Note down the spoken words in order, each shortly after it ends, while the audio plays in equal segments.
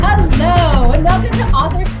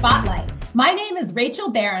My name is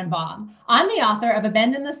Rachel Barenbaum. I'm the author of A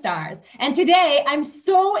Bend in the Stars, and today I'm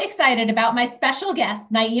so excited about my special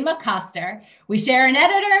guest, Naima Coster. We share an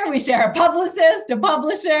editor, we share a publicist, a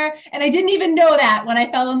publisher, and I didn't even know that when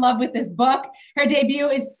I fell in love with this book. Her debut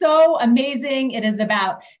is so amazing. It is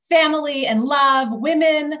about family and love,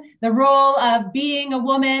 women, the role of being a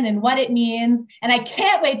woman and what it means, and I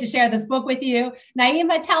can't wait to share this book with you.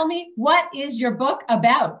 Naima, tell me, what is your book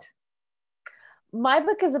about? My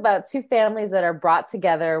book is about two families that are brought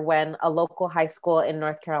together when a local high school in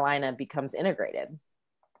North Carolina becomes integrated.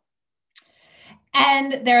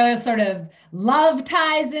 And there are sort of love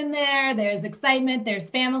ties in there. There's excitement. There's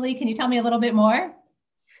family. Can you tell me a little bit more?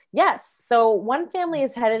 Yes. So one family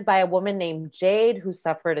is headed by a woman named Jade, who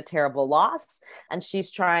suffered a terrible loss, and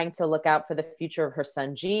she's trying to look out for the future of her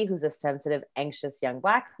son, G, who's a sensitive, anxious young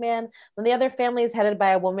Black man. Then the other family is headed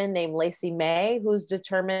by a woman named Lacey May, who's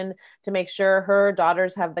determined to make sure her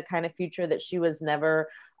daughters have the kind of future that she was never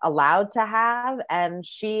allowed to have, and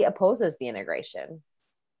she opposes the integration.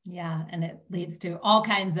 Yeah, and it leads to all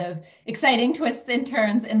kinds of exciting twists and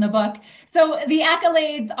turns in the book. So the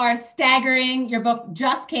accolades are staggering. Your book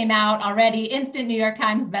just came out already, instant New York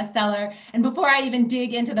Times bestseller. And before I even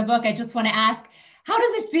dig into the book, I just want to ask, how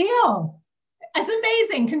does it feel? It's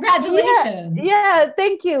amazing. Congratulations. Yeah,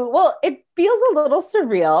 thank you. Well, it feels a little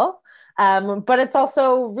surreal. But it's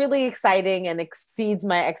also really exciting and exceeds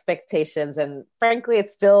my expectations. And frankly,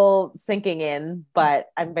 it's still sinking in, but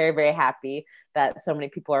I'm very, very happy that so many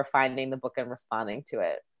people are finding the book and responding to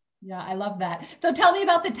it. Yeah, I love that. So tell me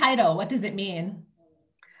about the title. What does it mean?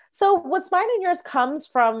 So What's Mine and Yours comes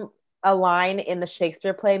from a line in the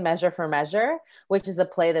Shakespeare play Measure for Measure, which is a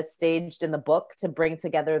play that's staged in the book to bring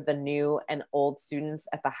together the new and old students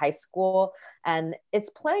at the high school. And it's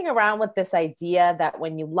playing around with this idea that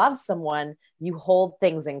when you love someone, you hold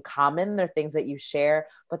things in common. They're things that you share,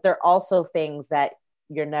 but they're also things that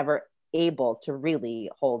you're never able to really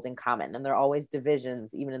hold in common. And there are always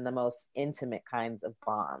divisions, even in the most intimate kinds of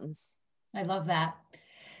bonds. I love that.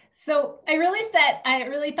 So I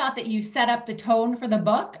really thought that you set up the tone for the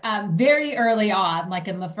book very early on, like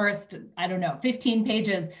in the first, 15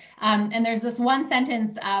 pages. And there's this one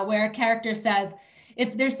sentence where a character says,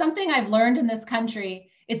 if there's something I've learned in this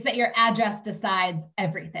country, it's that your address decides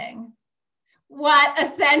everything. What a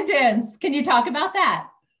sentence. Can you talk about that?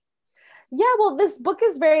 Yeah, well, this book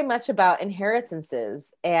is very much about inheritances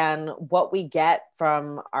and what we get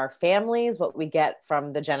from our families, what we get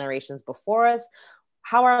from the generations before us,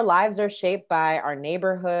 how our lives are shaped by our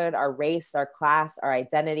neighborhood, our race, our class, our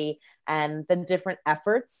identity, and the different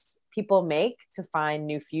efforts people make to find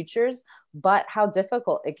new futures, but how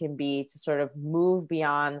difficult it can be to sort of move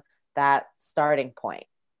beyond that starting point.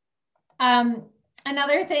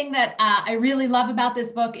 Another thing that I really love about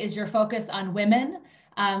this book is your focus on women.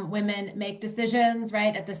 Women make decisions,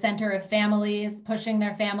 right, at the center of families, pushing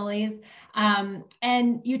their families.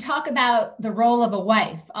 And you talk about the role of a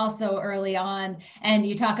wife also early on. And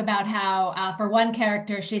you talk about how for one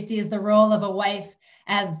character, she sees the role of a wife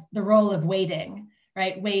as the role of waiting,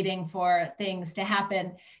 right? Waiting for things to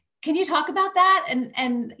happen. Can you talk about that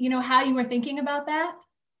and how you were thinking about that?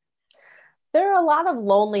 There are a lot of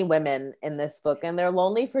lonely women in this book, and they're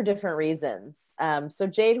lonely for different reasons. So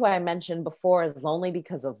Jade, who I mentioned before, is lonely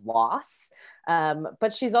because of loss,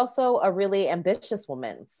 but she's also a really ambitious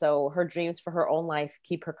woman. So her dreams for her own life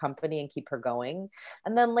keep her company and keep her going.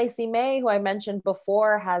 And then Lacey May, who I mentioned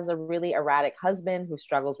before, has a really erratic husband who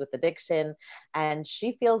struggles with addiction, and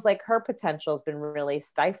she feels like her potential has been really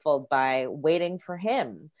stifled by waiting for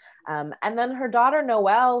him. And then her daughter,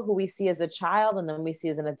 Noelle, who we see as a child and then we see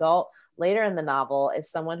as an adult later in the novel,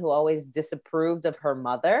 is someone who always disapproved of her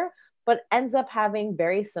mother, but ends up having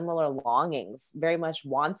very similar longings, very much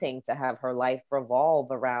wanting to have her life revolve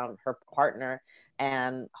around her partner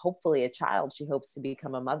and hopefully a child. She hopes to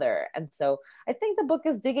become a mother. And so I think the book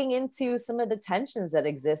is digging into some of the tensions that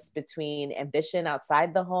exist between ambition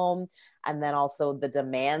outside the home and then also the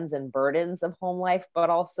demands and burdens of home life,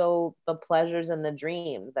 but also the pleasures and the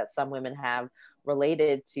dreams that some women have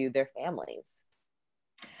related to their families.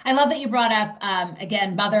 I love that you brought up,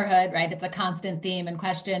 again, motherhood, right? It's a constant theme and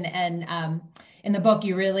question. And in the book,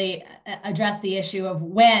 you really address the issue of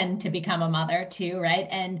when to become a mother too, right?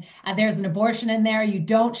 And there's an abortion in there. You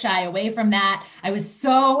don't shy away from that. I was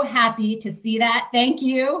so happy to see that. Thank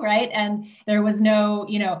you, right? And there was no,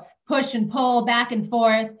 push and pull back and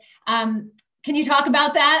forth. Can you talk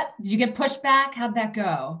about that? Did you get pushed back? How'd that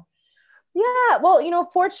go? Yeah, well,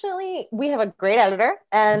 fortunately we have a great editor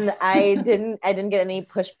and I didn't get any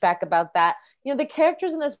pushback about that. The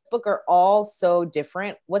characters in this book are all so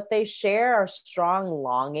different. What they share are strong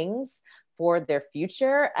longings for their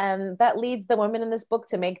future. And that leads the women in this book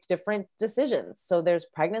to make different decisions. So there's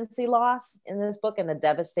pregnancy loss in this book and the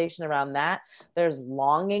devastation around that. There's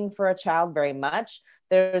longing for a child very much.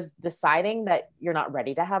 There's deciding that you're not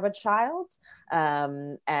ready to have a child,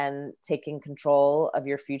 and taking control of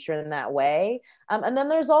your future in that way. And then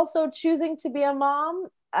there's also choosing to be a mom,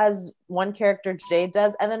 as one character, Jade,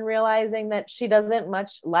 does, and then realizing that she doesn't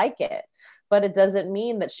much like it. But it doesn't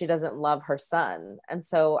mean that she doesn't love her son. And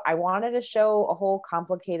so I wanted to show a whole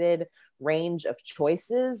complicated range of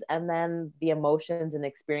choices and then the emotions and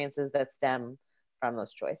experiences that stem from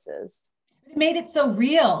those choices. It made it so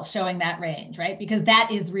real, showing that range, right? Because that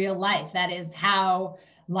is real life. That is how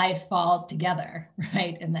life falls together,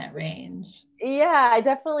 right? In that range. Yeah, I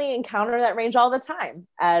definitely encounter that range all the time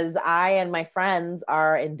as I and my friends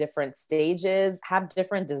are in different stages, have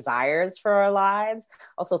different desires for our lives,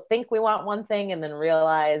 also think we want one thing and then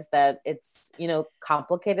realize that it's,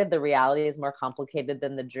 complicated. The reality is more complicated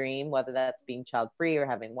than the dream, whether that's being child-free or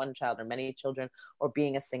having one child or many children or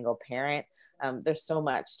being a single parent. There's so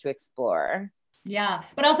much to explore. Yeah,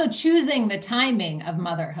 but also choosing the timing of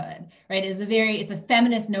motherhood, right, it's a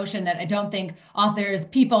feminist notion that I don't think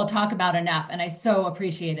people talk about enough. And I so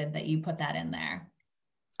appreciated that you put that in there.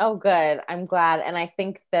 Oh, good. I'm glad. And I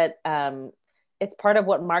think that it's part of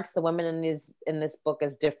what marks the women in this book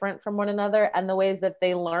as different from one another and the ways that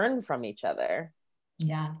they learn from each other.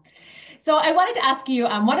 Yeah. So I wanted to ask you,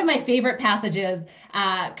 one of my favorite passages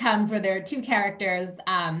comes where there are two characters,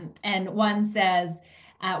 and one says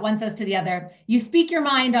to the other, "You speak your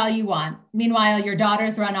mind all you want. Meanwhile, your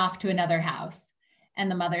daughters run off to another house." And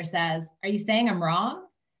the mother says, "Are you saying I'm wrong?"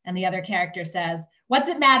 And the other character says, "What's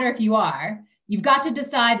it matter if you are? You've got to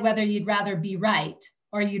decide whether you'd rather be right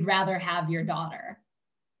or you'd rather have your daughter."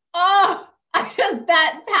 Oh,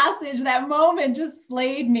 that passage, that moment just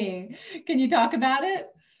slayed me. Can you talk about it?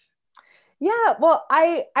 Yeah, well,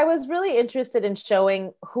 I was really interested in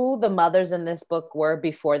showing who the mothers in this book were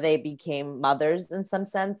before they became mothers in some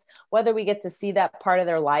sense, whether we get to see that part of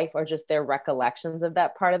their life or just their recollections of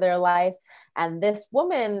that part of their life. And this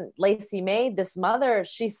woman, Lacey May, this mother,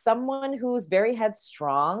 she's someone who's very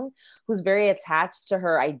headstrong, who's very attached to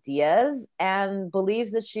her ideas and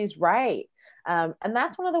believes that she's right. And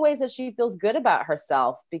that's one of the ways that she feels good about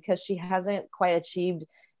herself, because she hasn't quite achieved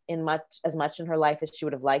as much in her life as she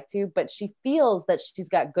would have liked to, but she feels that she's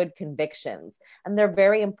got good convictions and they're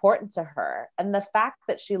very important to her. And the fact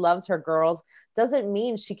that she loves her girls doesn't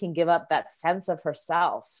mean she can give up that sense of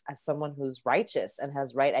herself as someone who's righteous and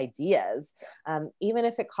has right ideas, even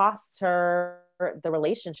if it costs her the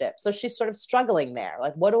relationship. So she's sort of struggling there.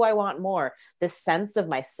 Like, what do I want more? This sense of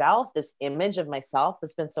myself, this image of myself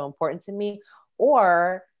that's been so important to me,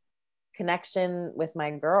 or connection with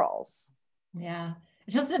my girls? Yeah.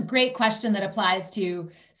 It's just a great question that applies to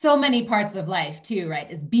so many parts of life too, right?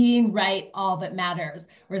 Is being right all that matters?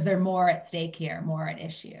 Or is there more at stake here, more at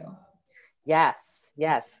issue? Yes.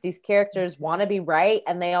 These characters want to be right,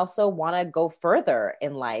 and they also want to go further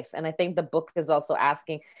in life. And I think the book is also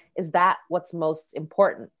asking, is that what's most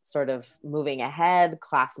important? Sort of moving ahead,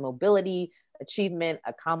 class mobility, achievement,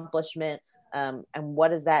 accomplishment, and what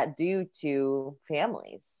does that do to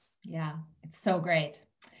families? Yeah, it's so great.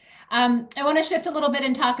 I want to shift a little bit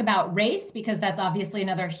and talk about race, because that's obviously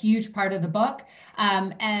another huge part of the book.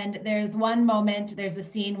 And there's a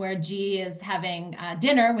scene where G is having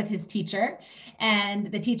dinner with his teacher, and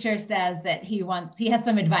the teacher says that he has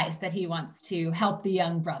some advice that he wants to help the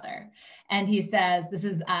young brother. And he says, this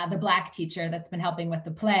is the Black teacher that's been helping with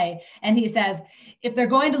the play. And he says, if they're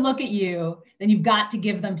going to look at you, then you've got to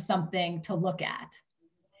give them something to look at.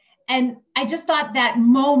 And I just thought that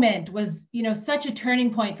moment was, such a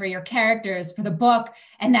turning point for your characters, for the book,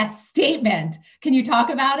 and that statement. Can you talk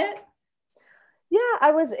about it? Yeah,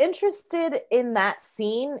 I was interested in that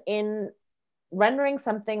scene in rendering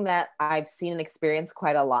something that I've seen and experienced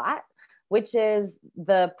quite a lot, which is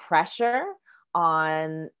the pressure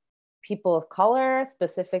on people of color,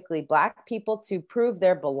 specifically Black people, to prove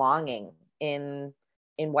their belonging in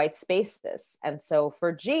white spaces. And so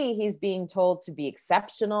for G, he's being told to be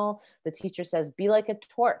exceptional. The teacher says, be like a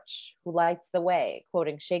torch who lights the way,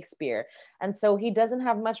 quoting Shakespeare. And so he doesn't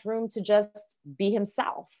have much room to just be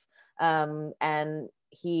himself. And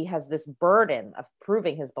he has this burden of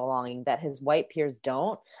proving his belonging that his white peers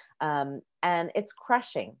don't. And it's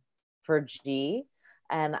crushing for G.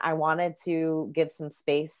 And I wanted to give some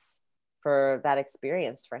space for that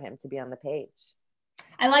experience for him to be on the page.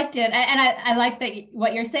 I liked it. And I like that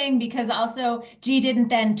what you're saying, because also G didn't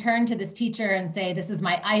then turn to this teacher and say, this is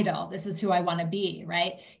my idol. This is who I want to be,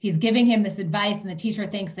 right? He's giving him this advice and the teacher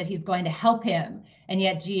thinks that he's going to help him. And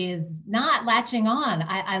yet G is not latching on.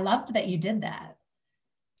 I loved that you did that.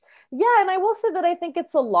 Yeah, and I will say that I think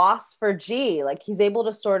it's a loss for G. Like he's able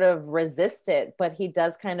to sort of resist it, but he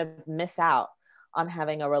does kind of miss out on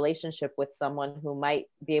having a relationship with someone who might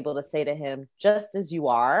be able to say to him, just as you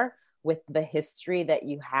are, with the history that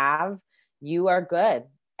you have, you are good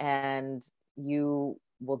and you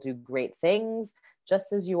will do great things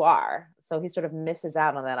just as you are. So he sort of misses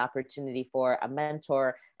out on that opportunity for a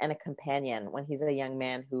mentor and a companion when he's a young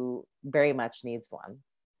man who very much needs one.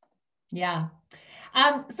 Yeah.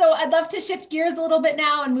 So I'd love to shift gears a little bit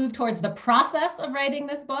now and move towards the process of writing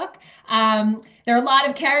this book. There are a lot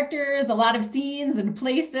of characters, a lot of scenes and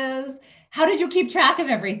places. How did you keep track of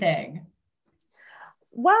everything?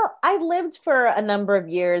 Well, I lived for a number of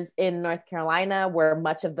years in North Carolina where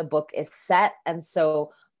much of the book is set. And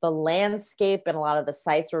so the landscape and a lot of the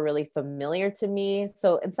sites were really familiar to me.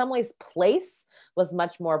 So in some ways, place was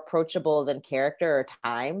much more approachable than character or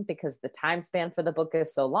time because the time span for the book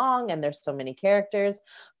is so long and there's so many characters.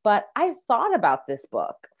 But I thought about this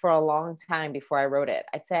book for a long time before I wrote it.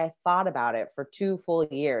 I'd say I thought about it for 2 full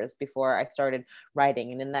years before I started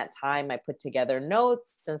writing. And in that time, I put together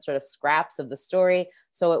notes and sort of scraps of the story.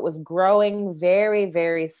 So it was growing very,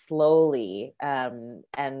 very slowly. And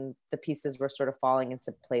the pieces were sort of falling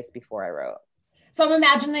into place before I wrote. So I'm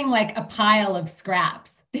imagining like a pile of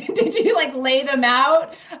scraps. Did you like lay them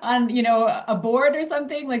out on, a board or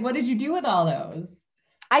something? Like, what did you do with all those?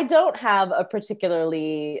 I don't have a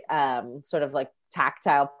particularly sort of like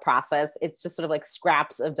tactile process. It's just sort of like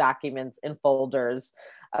scraps of documents in folders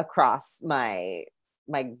across my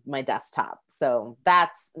desktop. So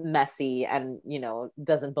that's messy and,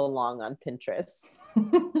 doesn't belong on Pinterest.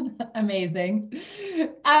 Amazing.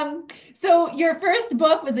 So your first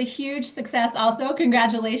book was a huge success also.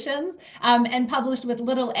 Congratulations. And published with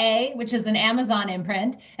Little A, which is an Amazon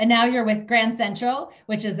imprint. And now you're with Grand Central,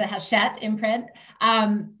 which is a Hachette imprint.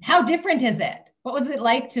 How different is it? What was it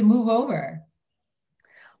like to move over?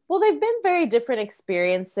 Well, they've been very different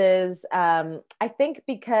experiences. I think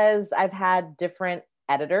because I've had different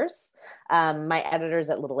editors. My editors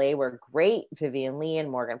at Little A were great, Vivian Lee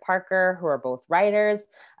and Morgan Parker, who are both writers.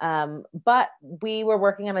 But we were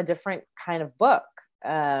working on a different kind of book.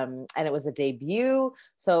 And it was a debut.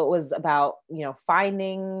 So it was about,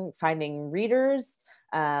 finding readers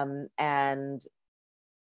and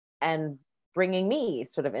bringing me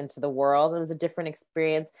sort of into the world. It was a different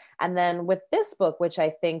experience. And then with this book, which I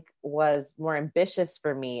think was more ambitious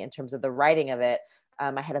for me in terms of the writing of it,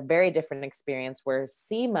 I had a very different experience where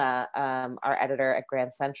Seema, our editor at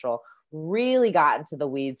Grand Central, really got into the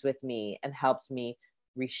weeds with me and helped me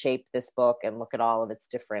reshape this book and look at all of its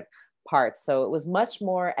different parts. So it was much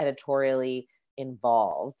more editorially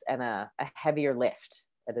involved and a heavier lift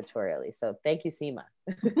editorially. So thank you, Seema.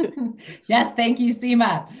 Yes, thank you,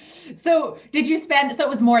 Seema. So so it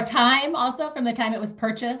was more time also from the time it was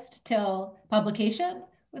purchased till publication?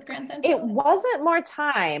 With Grand Central? It wasn't more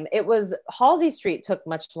time. It was Halsey Street took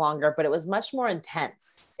much longer, but it was much more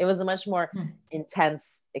intense. It was a much more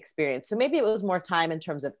intense experience. So maybe it was more time in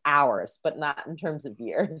terms of hours, but not in terms of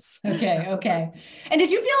years. Okay. And did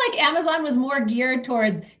you feel like Amazon was more geared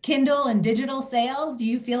towards Kindle and digital sales? Do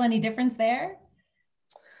you feel any difference there?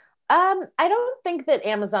 I don't think that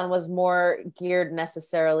Amazon was more geared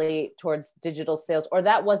necessarily towards digital sales, or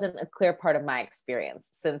that wasn't a clear part of my experience,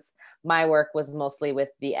 since my work was mostly with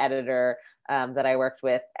the editor that I worked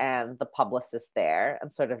with and the publicist there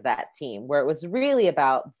and sort of that team, where it was really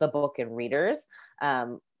about the book and readers.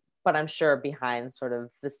 But I'm sure behind sort of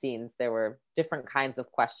the scenes, there were different kinds of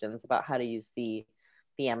questions about how to use the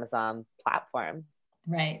Amazon platform.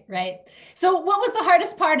 Right. So what was the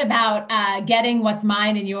hardest part about getting What's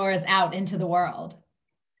Mine and Yours out into the world?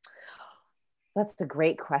 That's a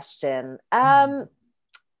great question. From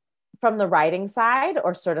the writing side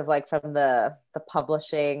or sort of like from the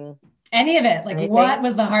publishing? Any of it. Like anything? What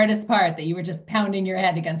was the hardest part that you were just pounding your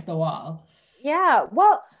head against the wall? Yeah,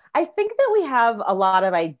 well, I think that we have a lot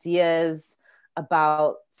of ideas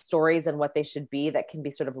about stories and what they should be that can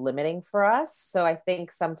be sort of limiting for us. So I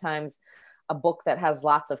think sometimes a book that has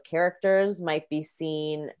lots of characters might be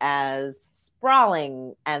seen as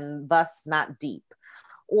sprawling and thus not deep.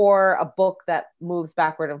 Or a book that moves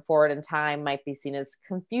backward and forward in time might be seen as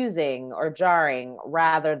confusing or jarring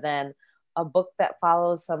rather than a book that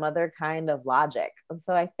follows some other kind of logic. And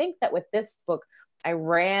so I think that with this book, I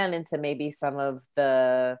ran into maybe some of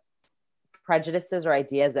the prejudices or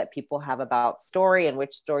ideas that people have about story and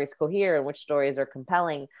which stories cohere and which stories are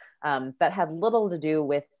compelling, that had little to do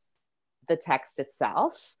with the text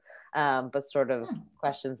itself, but sort of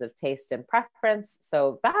questions of taste and preference.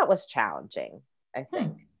 So that was challenging, I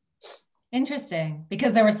think. Interesting,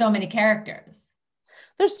 because there were so many characters.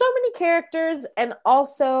 There's so many characters, and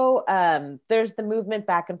also there's the movement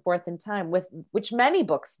back and forth in time, with which many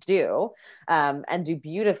books do, and do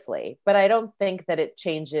beautifully. But I don't think that it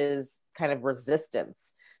changes kind of resistance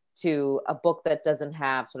to a book that doesn't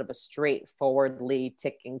have sort of a straightforwardly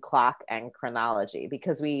ticking clock and chronology,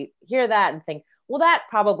 because we hear that and think, well, that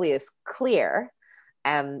probably is clear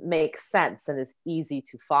and makes sense and is easy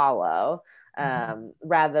to follow,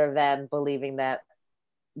 rather than believing that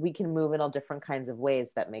we can move in all different kinds of ways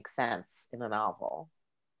that make sense in a novel.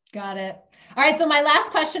 Got it. All right. So my last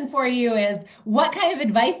question for you is, what kind of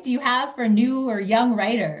advice do you have for new or young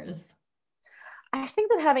writers? I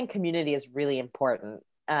think that having community is really important.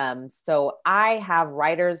 So I have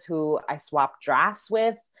writers who I swap drafts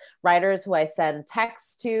with, writers who I send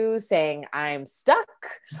texts to saying I'm stuck,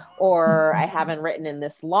 or I haven't written in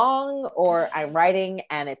this long, or I'm writing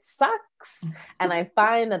and it sucks. And I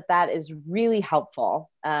find that that is really helpful,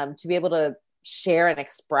 to be able to share and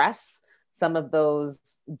express some of those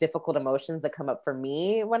difficult emotions that come up for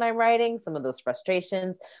me when I'm writing, some of those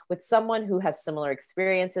frustrations, with someone who has similar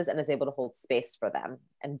experiences and is able to hold space for them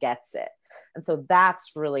and gets it. And so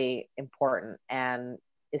that's really important and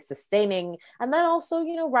is sustaining. And then also,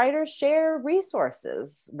 writers share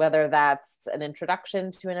resources, whether that's an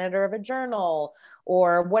introduction to an editor of a journal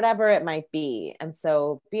or whatever it might be. And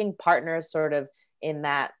so being partners sort of in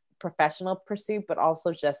that professional pursuit, but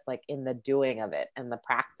also just like in the doing of it and the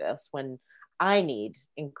practice when I need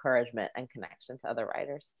encouragement and connection to other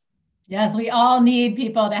writers. Yes, we all need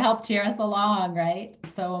people to help cheer us along, right?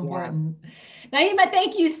 So important. Yeah. Naima,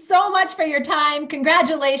 thank you so much for your time.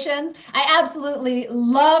 Congratulations. I absolutely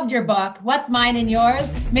loved your book, What's Mine and Yours.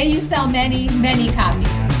 May you sell many, many copies.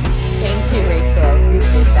 Thank you, Rachel. I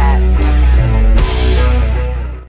appreciate that.